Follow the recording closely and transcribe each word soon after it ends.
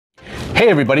Hey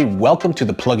everybody, welcome to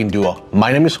the Plug-in Duo.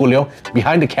 My name is Julio.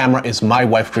 Behind the camera is my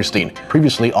wife Christine.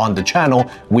 Previously on the channel,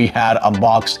 we had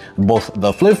unboxed both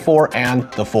the Flip 4 and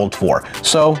the Fold 4.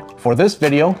 So for this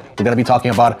video, we're gonna be talking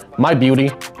about my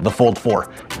beauty, the Fold 4.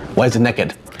 Why is it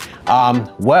naked?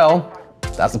 Well,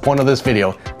 that's the point of this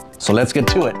video. So let's get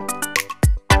to it.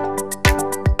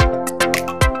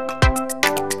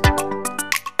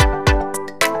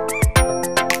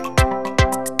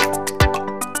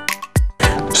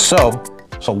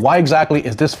 So why exactly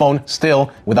is this phone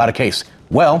still without a case?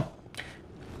 Well,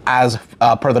 as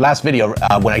per the last video,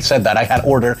 when I said that I had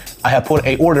put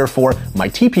an order for my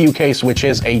TPU case, which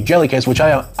is a jelly case, which I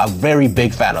am a very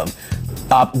big fan of.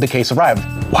 The case arrived.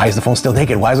 Why is the phone still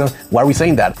naked? Why are we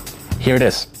saying that? Here it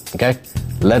is, okay?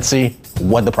 Let's see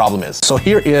what the problem is. So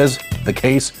here is the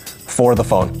case for the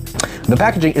phone. The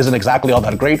packaging isn't exactly all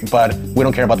that great, but we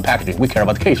don't care about the packaging. We care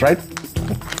about the case, right?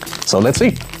 So let's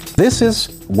see. This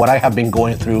is what I have been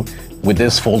going through with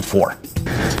this Fold 4.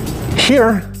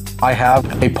 Here, I have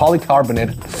a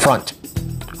polycarbonate front,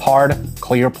 hard,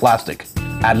 clear plastic.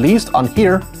 At least on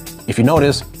here, if you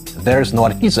notice, there's no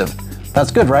adhesive.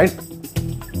 That's good, right?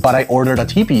 But I ordered a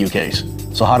TPU case.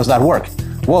 So how does that work?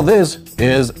 Well, this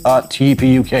is a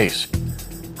TPU case.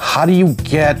 How do you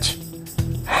get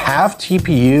half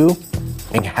TPU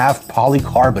and half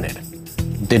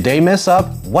polycarbonate? Did they mess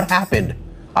up? What happened?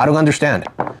 I don't understand.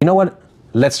 You know what?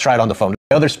 Let's try it on the phone.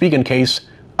 The other Spigen case,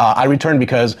 I returned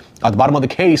because at the bottom of the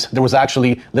case, there was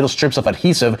actually little strips of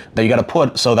adhesive that you gotta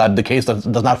put so that the case does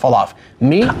not fall off.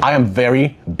 Me, I am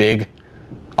very big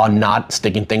on not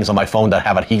sticking things on my phone that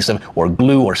have adhesive or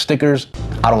glue or stickers.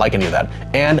 I don't like any of that.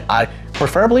 And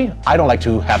preferably, I don't like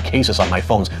to have cases on my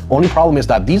phones. Only problem is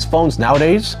that these phones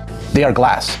nowadays, they are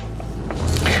glass.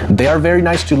 They are very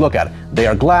nice to look at. They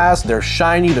are glass, they're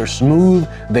shiny, they're smooth,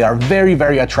 they are very,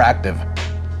 very attractive.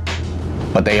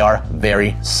 But they are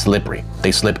very slippery.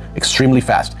 They slip extremely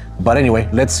fast. But anyway,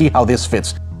 let's see how this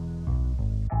fits.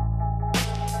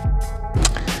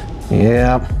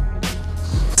 Yeah.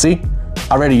 See?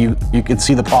 Already you can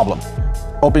see the problem.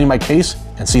 Opening my case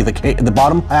and see the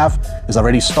bottom half is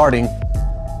already starting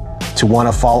to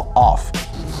want to fall off.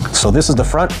 So this is the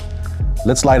front.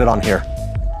 Let's slide it on here.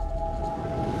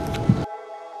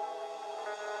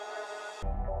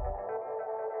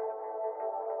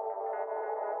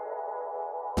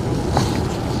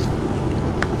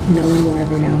 No one will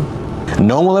ever know.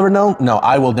 No one will ever know? No,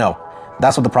 I will know.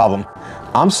 That's what the problem.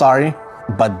 I'm sorry,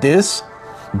 but this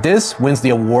wins the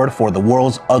award for the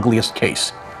world's ugliest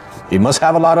case. It must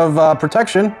have a lot of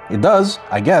protection. It does,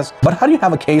 I guess. But how do you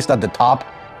have a case that the top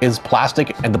is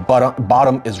plastic and the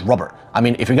bottom is rubber? I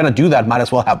mean, if you're gonna do that, might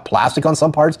as well have plastic on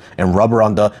some parts and rubber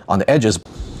on the edges.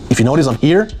 If you notice on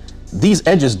here, these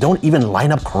edges don't even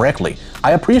line up correctly.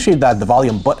 I appreciate that the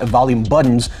volume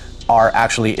buttons are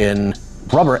actually in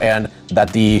rubber and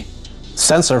that the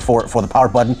sensor for the power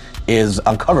button is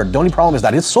uncovered. The only problem is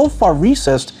that it's so far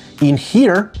recessed in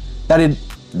here that it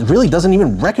really doesn't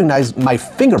even recognize my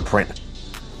fingerprint.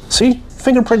 See,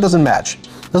 fingerprint doesn't match.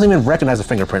 Doesn't even recognize the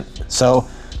fingerprint. So,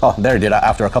 oh, there it did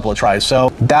after a couple of tries. So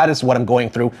that is what I'm going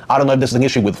through. I don't know if this is an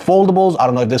issue with foldables. I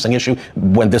don't know if this is an issue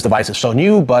when this device is so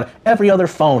new, but every other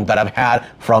phone that I've had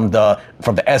from the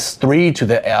S3 to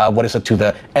the, to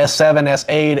the S7,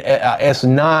 S8,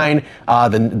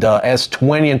 S9, the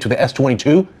S20 and to the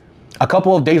S22, a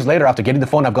couple of days later after getting the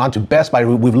phone, I've gone to Best Buy,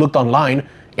 we've looked online,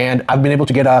 and I've been able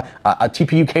to get a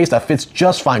TPU case that fits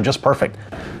just fine, just perfect.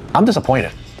 I'm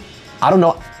disappointed. I don't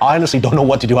know. I honestly don't know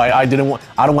what to do. I don't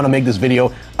want to make this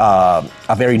video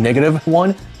a very negative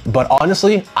one, but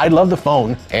honestly, I love the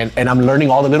phone and I'm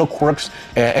learning all the little quirks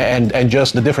and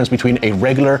just the difference between a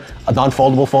regular,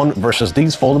 non-foldable phone versus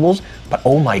these foldables. But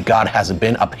oh my God, has it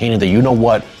been a pain in the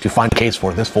you-know-what to find a case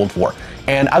for this Fold 4.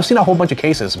 And I've seen a whole bunch of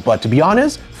cases, but to be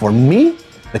honest, for me,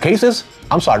 the cases,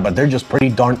 I'm sorry, but they're just pretty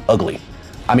darn ugly.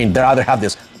 I mean, they either have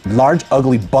this large,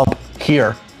 ugly bump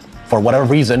here for whatever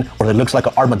reason, or it looks like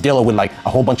an armadillo with like a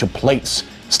whole bunch of plates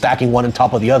stacking one on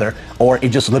top of the other, or it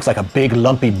just looks like a big,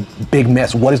 lumpy, big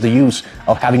mess. What is the use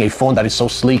of having a phone that is so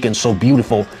sleek and so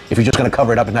beautiful if you're just gonna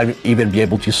cover it up and not even be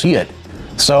able to see it?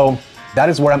 So that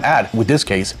is where I'm at with this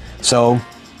case. So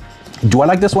do I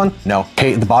like this one? No.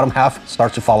 Okay, the bottom half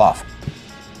starts to fall off.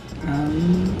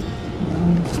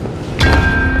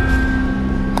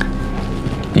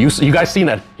 You guys seen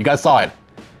it. You guys saw it.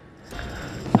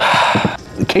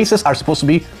 The cases are supposed to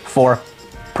be for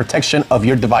protection of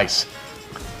your device.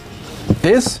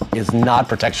 This is not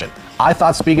protection. I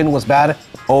thought Spigen was bad.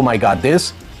 Oh my God,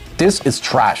 this is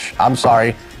trash. I'm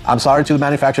sorry to the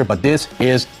manufacturer, but this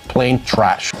is plain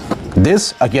trash.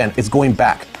 This, again, is going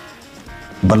back.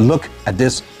 But look at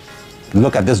this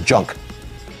junk.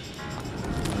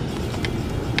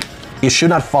 It should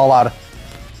not fall out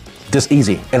this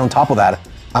easy. And on top of that,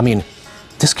 I mean,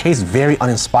 this case is very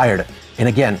uninspired. And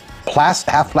again,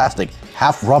 half plastic,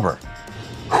 half rubber.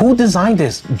 Who designed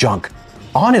this junk?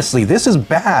 Honestly, this is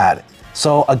bad.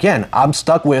 So again, I'm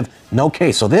stuck with no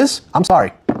case. So this, I'm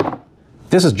sorry,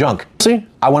 this is junk. See,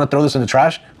 I want to throw this in the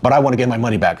trash, but I want to get my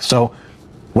money back. So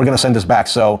we're going to send this back.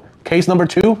 So case number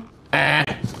 2,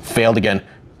 failed again.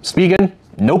 Spigen,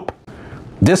 nope.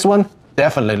 This one,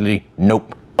 definitely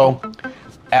nope. So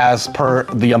as per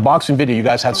the unboxing video you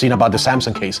guys have seen about the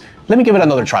Samsung case, let me give it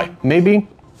another try. Maybe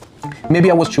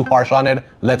I was too harsh on it.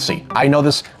 Let's see. I know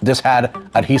this had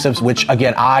adhesives, which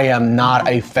again, I am not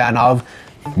a fan of,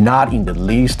 not in the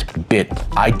least bit.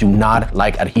 I do not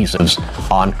like adhesives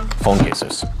on phone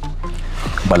cases.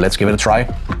 But let's give it a try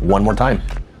one more time.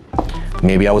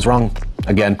 Maybe I was wrong.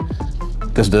 Again,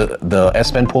 this is the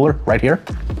S Pen puller right here.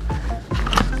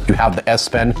 You have the S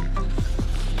Pen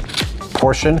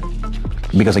portion,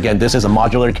 because again, this is a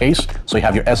modular case, so you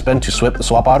have your S Pen to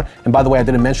swap out. And by the way, I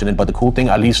didn't mention it, but the cool thing,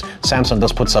 at least Samsung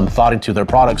does put some thought into their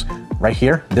products. Right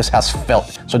here, this has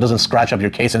felt, so it doesn't scratch up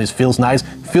your case, and it feels nice,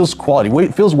 feels quality,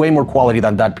 feels way more quality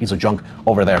than that piece of junk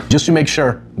over there. Just to make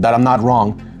sure that I'm not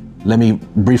wrong, let me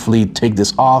briefly take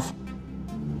this off.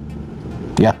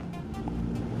 Yeah,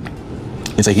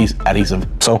 it's adhesive.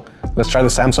 So let's try the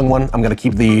Samsung one. I'm gonna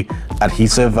keep the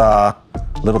adhesive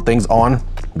little things on,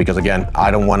 because again, I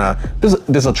don't wanna, this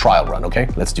is a trial run, okay?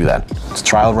 Let's do that. It's a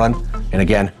trial run. And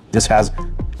again, this has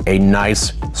a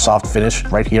nice soft finish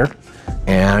right here.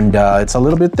 And it's a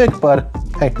little bit thick, but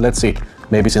hey, let's see.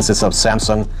 Maybe since it's a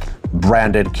Samsung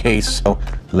branded case, so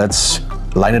let's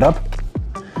line it up.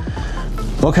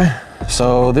 Okay,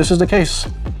 so this is the case.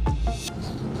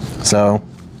 So,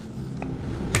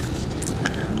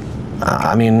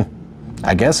 I mean,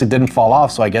 I guess it didn't fall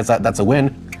off, so I guess that's a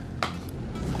win.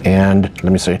 And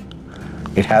let me see.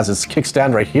 It has its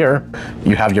kickstand right here.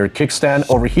 You have your kickstand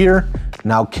over here.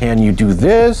 Now, can you do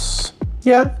this?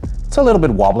 Yeah, it's a little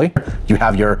bit wobbly. You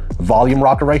have your volume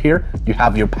rocker right here. You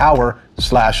have your power /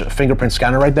 fingerprint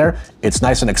scanner right there. It's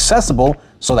nice and accessible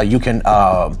so that you can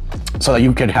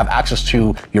have access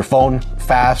to your phone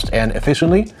fast and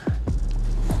efficiently.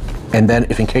 And then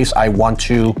if in case I want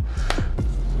to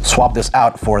swap this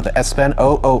out for the S Pen,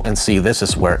 and see, this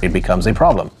is where it becomes a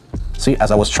problem. See,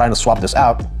 as I was trying to swap this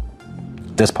out,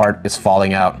 this part is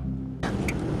falling out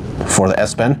for the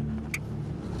S Pen.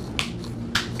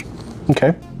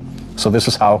 Okay, so this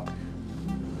is how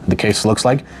the case looks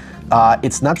like.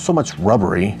 It's not so much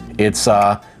rubbery, it's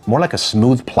more like a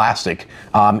smooth plastic.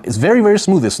 It's very, very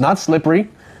smooth. It's not slippery,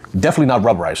 definitely not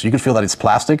rubberized. So you can feel that it's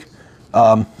plastic.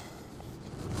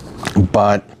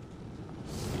 But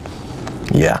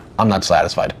yeah, I'm not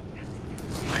satisfied.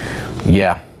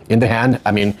 Yeah, in the hand,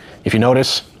 I mean, if you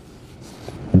notice,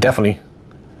 definitely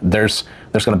there's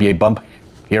gonna be a bump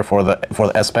here for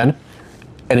the S Pen,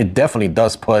 and it definitely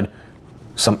does put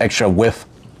some extra width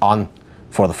on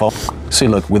for the phone. See,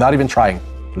 look, without even trying,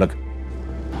 look.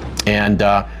 And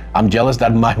I'm jealous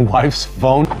that my wife's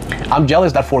phone, I'm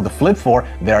jealous that for the Flip 4,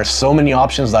 there are so many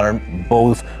options that are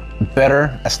both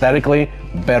better aesthetically,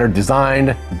 better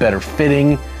designed, better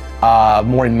fitting,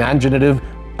 more imaginative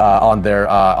on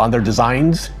their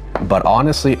designs. But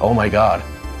honestly, oh my God,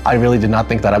 I really did not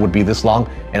think that I would be this long,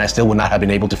 and I still would not have been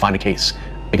able to find a case.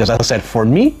 Because as I said, for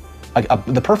me,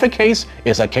 the perfect case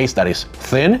is a case that is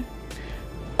thin.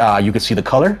 You can see the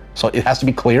color, so it has to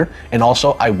be clear. And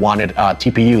also I wanted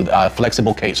TPU,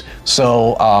 flexible case.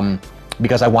 So,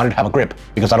 because I wanted to have a grip,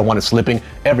 because I don't want it slipping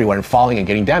everywhere and falling and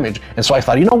getting damaged. And so I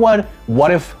thought, you know what?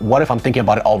 What if I'm thinking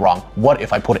about it all wrong? What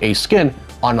if I put a skin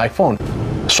on my phone?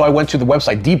 So I went to the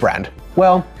website Dbrand.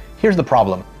 Well, here's the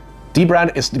problem.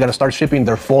 Dbrand is gonna start shipping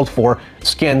their Fold 4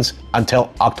 skins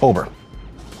until October.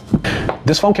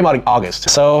 This phone came out in August,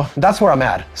 so that's where I'm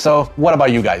at. So what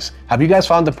about you guys? Have you guys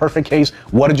found the perfect case?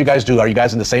 What did you guys do? Are you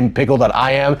guys in the same pickle that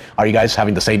I am? Are you guys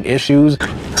having the same issues?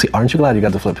 See, aren't you glad you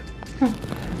got the Flip?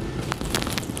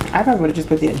 I probably would have just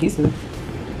put the adhesive.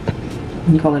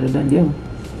 You call it a done deal.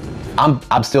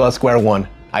 I'm still at square one.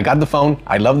 I got the phone.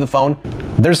 I love the phone.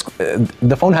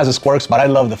 The phone has its quirks, but I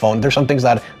love the phone. There's some things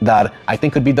that I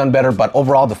think could be done better, but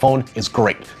overall the phone is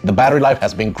great. The battery life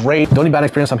has been great. The only bad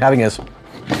experience I'm having is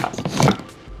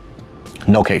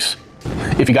no case.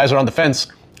 If you guys are on the fence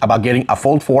about getting a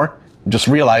Fold 4, just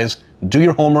realize, do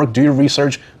your homework, do your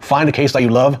research, find a case that you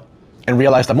love, and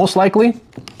realize that most likely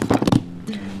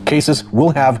cases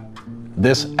will have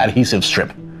this adhesive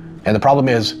strip. And the problem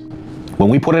is, when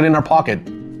we put it in our pocket,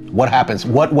 what happens?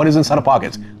 What is inside of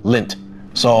pockets? Lint.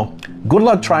 So good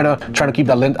luck trying to keep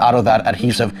that lint out of that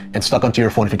adhesive and stuck onto your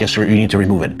phone if you need to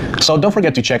remove it. So don't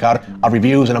forget to check out our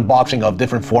reviews and unboxing of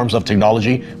different forms of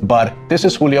technology. But this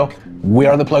is Julio. We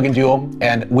are the plug-in duo,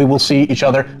 and we will see each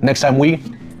other next time we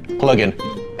plug in.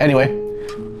 Anyway,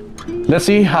 let's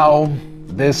see how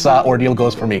this ordeal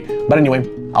goes for me. But anyway,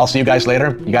 I'll see you guys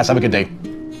later. You guys have a good day.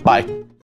 Bye.